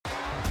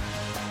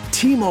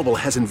T-Mobile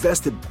has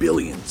invested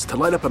billions to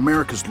light up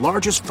America's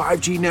largest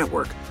 5G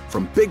network,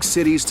 from big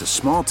cities to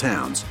small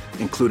towns,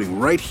 including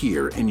right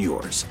here in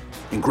yours.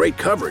 And great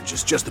coverage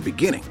is just the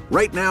beginning.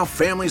 Right now,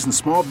 families and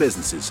small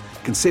businesses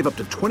can save up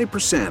to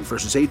 20%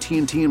 versus AT&T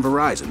and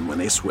Verizon when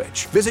they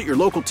switch. Visit your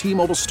local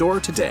T-Mobile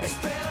store today.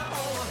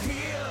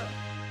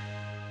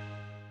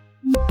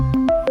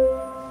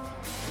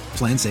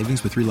 Plan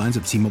savings with 3 lines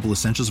of T-Mobile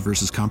Essentials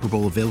versus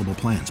comparable available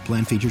plans.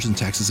 Plan features and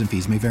taxes and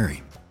fees may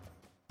vary.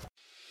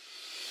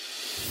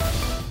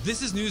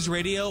 This is News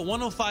Radio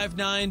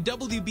 105.9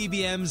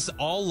 WBBM's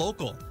All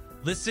Local.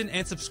 Listen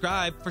and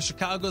subscribe for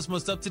Chicago's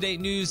most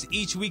up-to-date news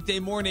each weekday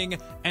morning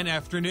and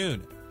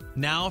afternoon.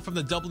 Now from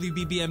the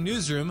WBBM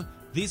Newsroom,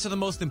 these are the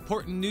most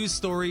important news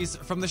stories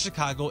from the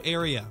Chicago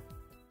area.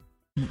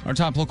 Our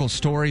top local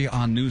story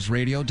on News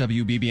Radio,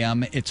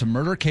 WBBM. It's a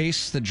murder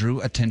case that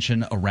drew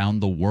attention around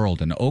the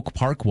world. An Oak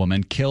Park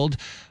woman killed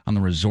on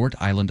the resort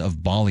island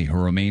of Bali. Her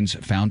remains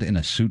found in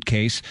a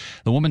suitcase.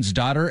 The woman's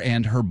daughter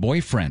and her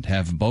boyfriend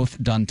have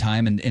both done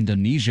time in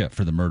Indonesia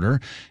for the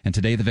murder. And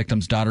today, the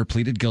victim's daughter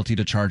pleaded guilty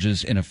to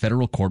charges in a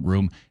federal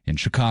courtroom in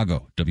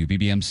Chicago.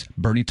 WBBM's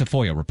Bernie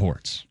Tafoya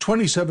reports.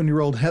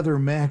 27-year-old Heather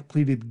Mack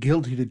pleaded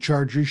guilty to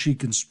charges she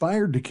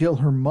conspired to kill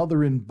her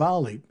mother in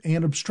Bali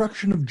and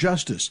obstruction of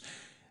justice.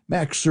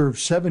 Mack served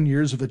 7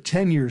 years of a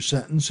 10-year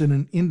sentence in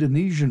an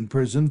Indonesian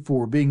prison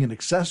for being an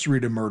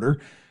accessory to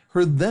murder.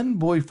 Her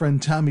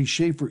then-boyfriend Tommy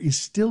Schaefer is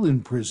still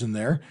in prison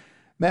there.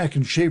 Mack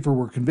and Schaefer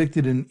were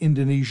convicted in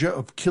Indonesia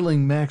of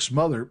killing Mack's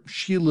mother,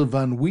 Sheila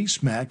Van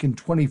Wees Mack, in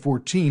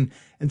 2014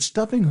 and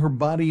stuffing her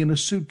body in a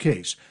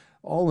suitcase,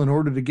 all in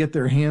order to get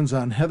their hands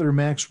on Heather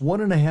Mack's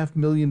 $1.5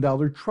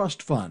 million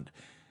trust fund.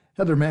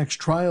 Heather Mack's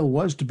trial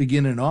was to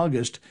begin in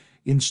August.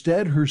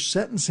 Instead, her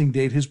sentencing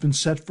date has been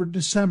set for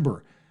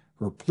December.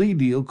 Her plea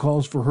deal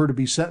calls for her to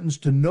be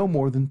sentenced to no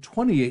more than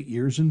 28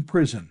 years in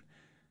prison.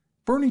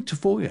 Bernie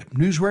Tafoya,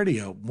 News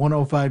Radio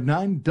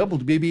 105.9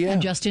 WBBM.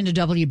 And just into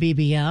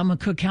WBBM, a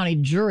Cook County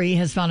jury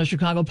has found a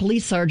Chicago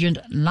police sergeant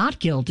not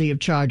guilty of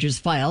charges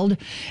filed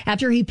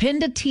after he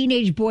pinned a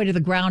teenage boy to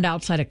the ground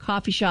outside a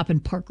coffee shop in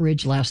Park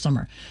Ridge last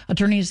summer.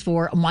 Attorneys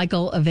for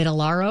Michael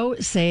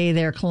Vitellaro say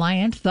their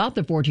client thought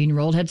the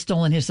 14-year-old had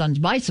stolen his son's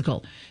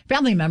bicycle.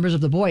 Family members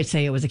of the boy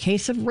say it was a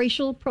case of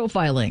racial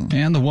profiling.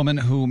 And the woman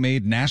who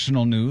made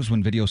national news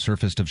when video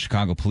surfaced of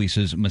Chicago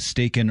police's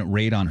mistaken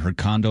raid on her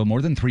condo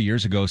more than 3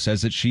 years ago says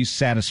that she's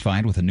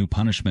satisfied with a new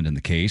punishment in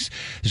the case.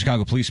 The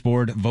Chicago Police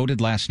Board voted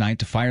last night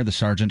to fire the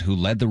sergeant who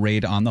led the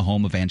raid on the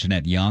home of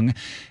Anjanette Young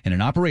in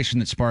an operation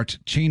that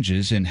sparked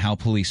changes in how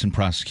police and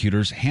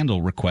prosecutors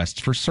handle requests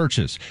for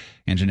searches.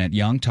 Anjanette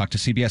Young talked to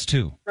CBS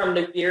 2. From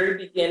the very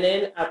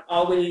beginning, I've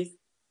always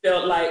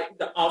felt like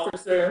the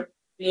officer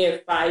being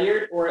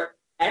fired, or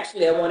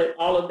actually I wanted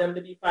all of them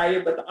to be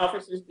fired, but the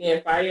officers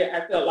being fired,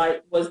 I felt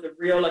like was the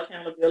real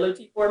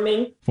accountability for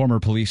me. Former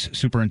police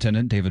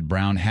superintendent David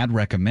Brown had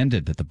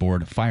recommended that the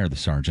board fire the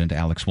sergeant,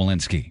 Alex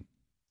Walensky.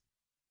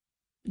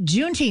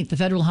 Juneteenth, the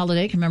federal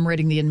holiday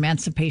commemorating the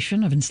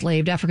emancipation of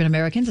enslaved African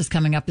Americans, is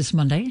coming up this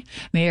Monday.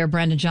 Mayor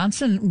Brandon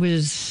Johnson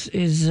is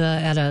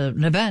at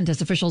an event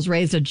as officials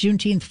raised a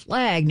Juneteenth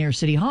flag near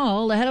City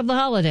Hall ahead of the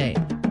holiday.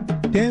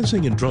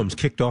 Dancing and drums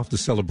kicked off the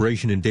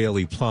celebration in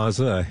Daly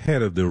Plaza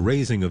ahead of the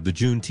raising of the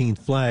Juneteenth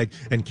flag,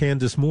 and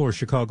Candace Moore,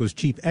 Chicago's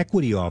chief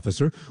equity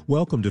officer,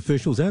 welcomed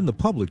officials and the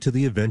public to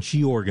the event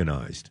she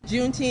organized.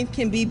 Juneteenth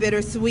can be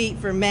bittersweet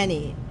for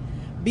many,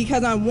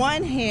 because on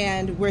one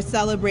hand, we're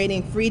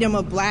celebrating freedom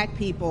of Black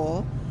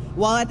people,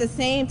 while at the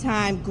same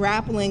time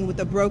grappling with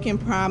the broken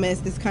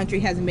promise this country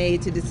has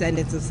made to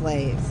descendants of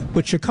slaves.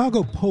 But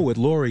Chicago poet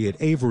laureate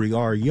Avery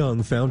R.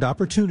 Young found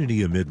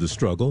opportunity amid the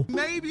struggle.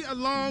 Maybe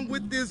along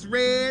with this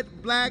red,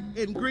 black,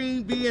 and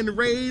green being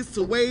raised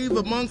to wave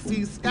amongst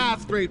these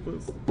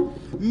skyscrapers,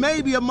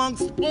 maybe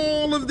amongst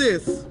all of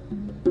this,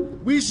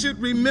 we should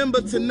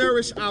remember to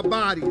nourish our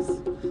bodies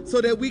so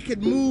that we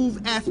can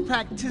move as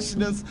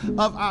practitioners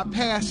of our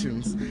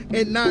passions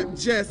and not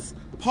just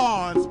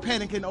pawns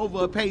panicking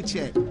over a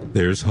paycheck.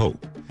 There's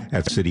hope.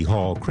 At City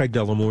Hall, Craig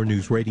Dellamore,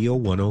 News Radio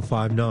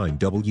 105.9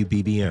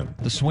 WBBM.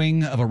 The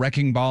swing of a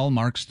wrecking ball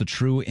marks the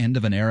true end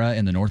of an era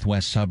in the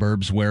northwest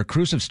suburbs, where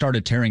crews have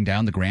started tearing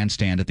down the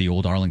grandstand at the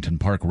old Arlington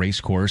Park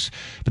racecourse.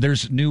 But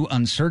there's new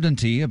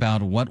uncertainty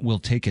about what will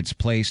take its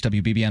place.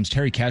 WBBM's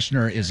Terry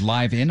Keshner is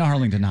live in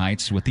Arlington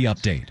Heights with the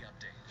update.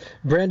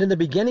 Brandon, the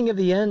beginning of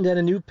the end and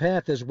a new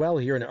path as well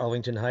here in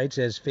Arlington Heights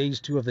as Phase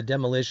 2 of the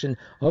demolition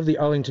of the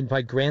Arlington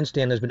Pike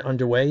Grandstand has been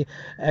underway.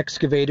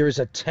 Excavators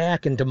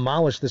attack and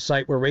demolish the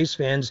site where race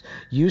fans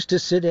used to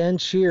sit and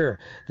cheer.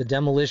 The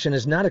demolition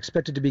is not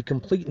expected to be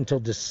complete until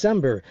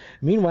December.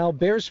 Meanwhile,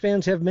 Bears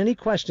fans have many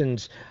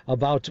questions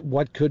about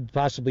what could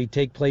possibly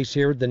take place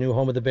here at the new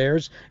home of the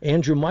Bears.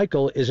 Andrew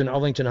Michael is an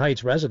Arlington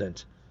Heights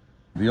resident.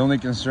 The only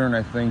concern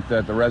I think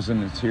that the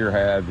residents here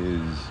have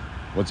is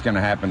what's going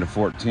to happen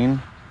to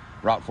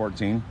Route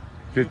 14,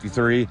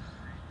 53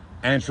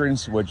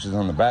 entrance, which is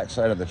on the back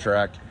side of the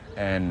track,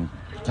 and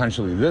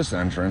potentially this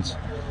entrance.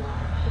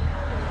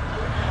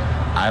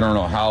 I don't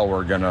know how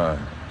we're going to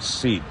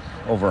seat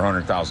over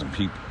 100,000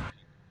 people.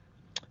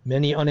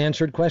 Many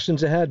unanswered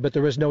questions ahead, but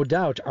there is no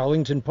doubt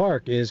Arlington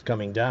Park is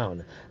coming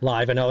down.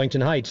 Live in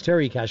Arlington Heights,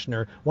 Terry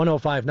Keshner,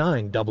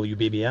 105.9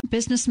 WBBM.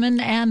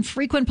 Businessman and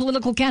frequent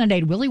political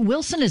candidate Willie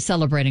Wilson is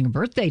celebrating a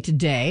birthday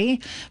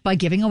today by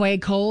giving away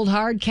cold,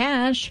 hard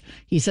cash.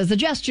 He says the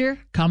gesture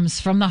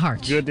comes from the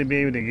heart. Good to be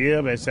able to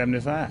give at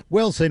 75.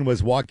 Wilson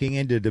was walking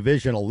into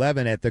Division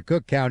 11 at the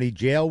Cook County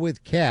Jail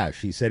with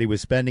cash. He said he was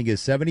spending his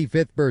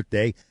 75th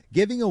birthday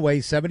giving away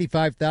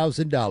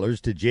 $75,000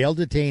 to jail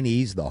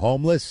detainees, the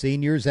homeless,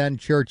 seniors, and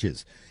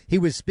churches. He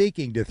was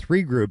speaking to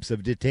 3 groups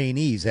of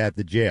detainees at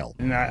the jail.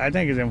 And I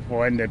think it's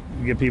important to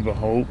give people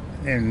hope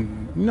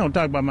and,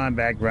 talk about my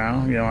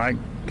background. I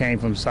came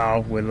from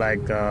South with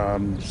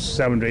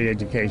 7th grade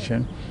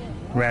education,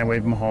 ran away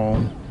from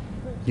home.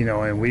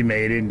 And we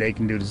made it, and they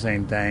can do the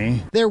same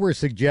thing. There were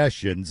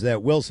suggestions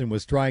that Wilson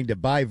was trying to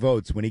buy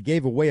votes when he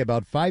gave away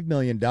about $5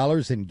 million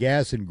in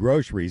gas and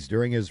groceries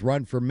during his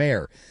run for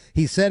mayor.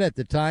 He said at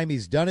the time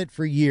he's done it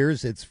for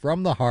years, it's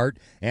from the heart,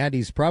 and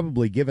he's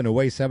probably given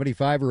away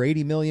 $75 or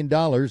 $80 million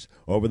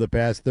over the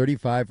past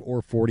 35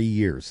 or 40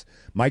 years.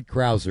 Mike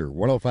Krauser,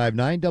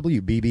 105.9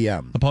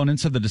 WBBM.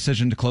 Opponents of the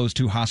decision to close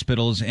 2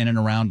 hospitals in and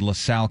around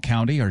LaSalle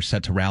County are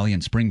set to rally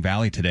in Spring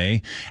Valley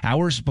today,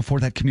 hours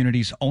before that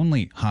community's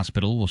only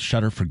hospital will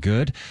shutter for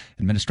good.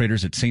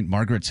 Administrators at St.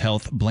 Margaret's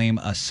Health blame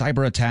a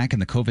cyber attack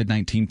and the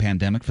COVID-19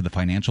 pandemic for the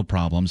financial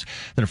problems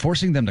that are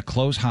forcing them to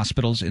close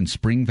hospitals in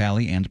Spring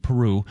Valley and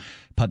Peru.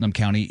 Putnam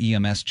County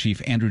EMS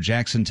Chief Andrew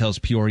Jackson tells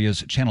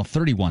Peoria's Channel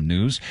 31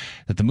 News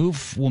that the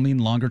move will mean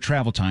longer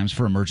travel times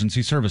for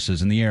emergency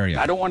services in the area.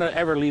 I don't want to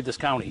ever leave this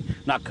county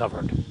not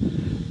covered.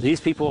 These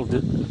people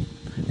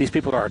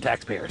are our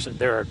taxpayers.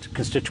 They're our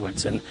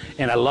constituents, and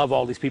I love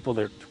all these people.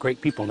 They're great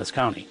people in this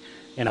county,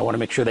 and I want to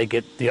make sure they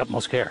get the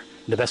utmost care,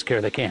 the best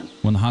care they can.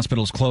 When the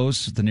hospitals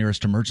close, the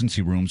nearest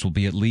emergency rooms will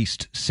be at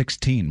least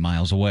 16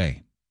 miles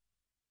away.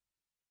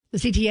 The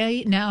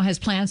CTA now has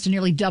plans to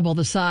nearly double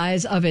the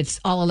size of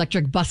its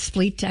all-electric bus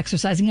fleet,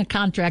 exercising a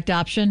contract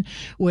option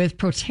with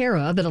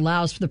Proterra that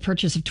allows for the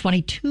purchase of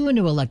 22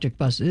 new electric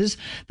buses.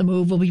 The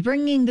move will be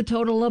bringing the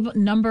total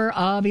number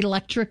of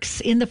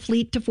electrics in the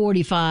fleet to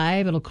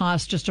 45. It'll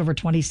cost just over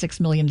 $26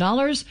 million.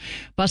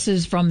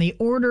 Buses from the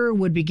order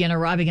would begin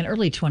arriving in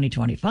early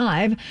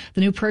 2025.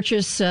 The new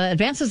purchase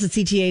advances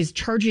the CTA's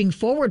Charging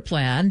Forward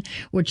plan,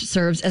 which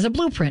serves as a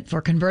blueprint for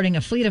converting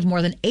a fleet of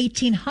more than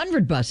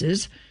 1,800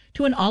 buses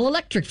to an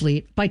all-electric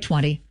fleet by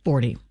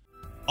 2040.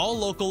 All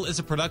Local is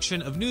a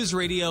production of News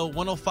Radio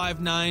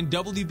 105.9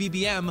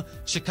 WBBM,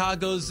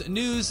 Chicago's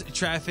news,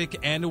 traffic,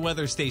 and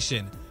weather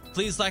station.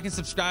 Please like and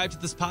subscribe to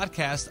this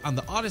podcast on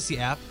the Odyssey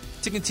app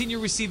to continue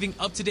receiving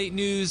up-to-date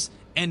news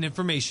and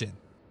information.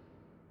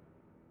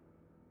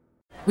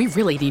 We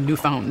really need new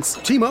phones.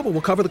 T-Mobile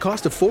will cover the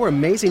cost of 4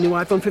 amazing new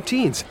iPhone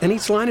 15s, and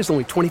each line is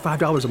only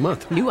 $25 a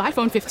month. New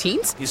iPhone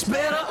 15s? It's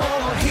better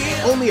over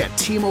here. Only at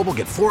T-Mobile,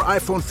 get 4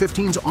 iPhone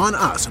 15s on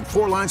us and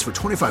 4 lines for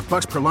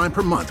 $25 per line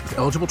per month with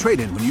eligible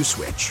trade-in when you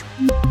switch.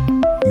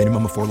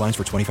 Minimum of 4 lines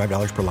for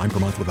 $25 per line per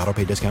month with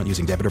autopay discount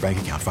using debit or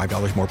bank account.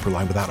 $5 more per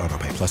line without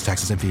autopay, plus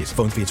taxes and fees.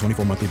 Phone fee at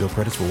 24 monthly bill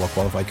credits for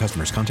well-qualified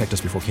customers. Contact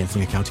us before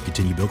canceling account to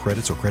continue bill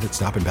credits or credit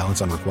stop and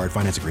balance on required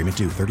finance agreement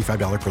due.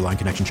 $35 per line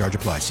connection charge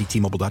applies. See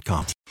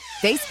T-Mobile.com.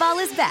 Baseball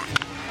is back,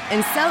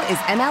 and so is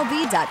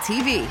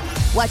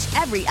MLB.tv.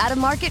 Watch every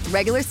out-of-market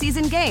regular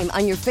season game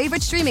on your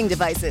favorite streaming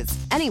devices.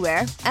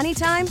 Anywhere,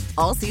 anytime,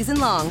 all season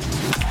long.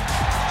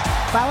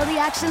 Follow the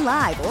action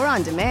live or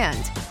on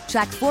demand.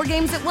 Track 4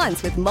 games at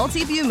once with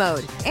multi-view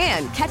mode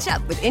and catch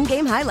up with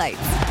in-game highlights.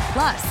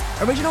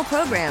 Plus, original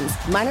programs,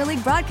 minor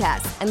league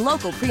broadcasts, and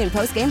local pre- and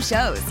post-game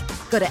shows.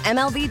 Go to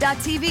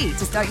MLB.tv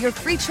to start your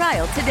free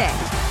trial today.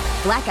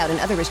 Blackout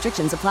and other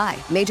restrictions apply.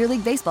 Major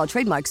League Baseball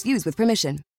trademarks used with permission.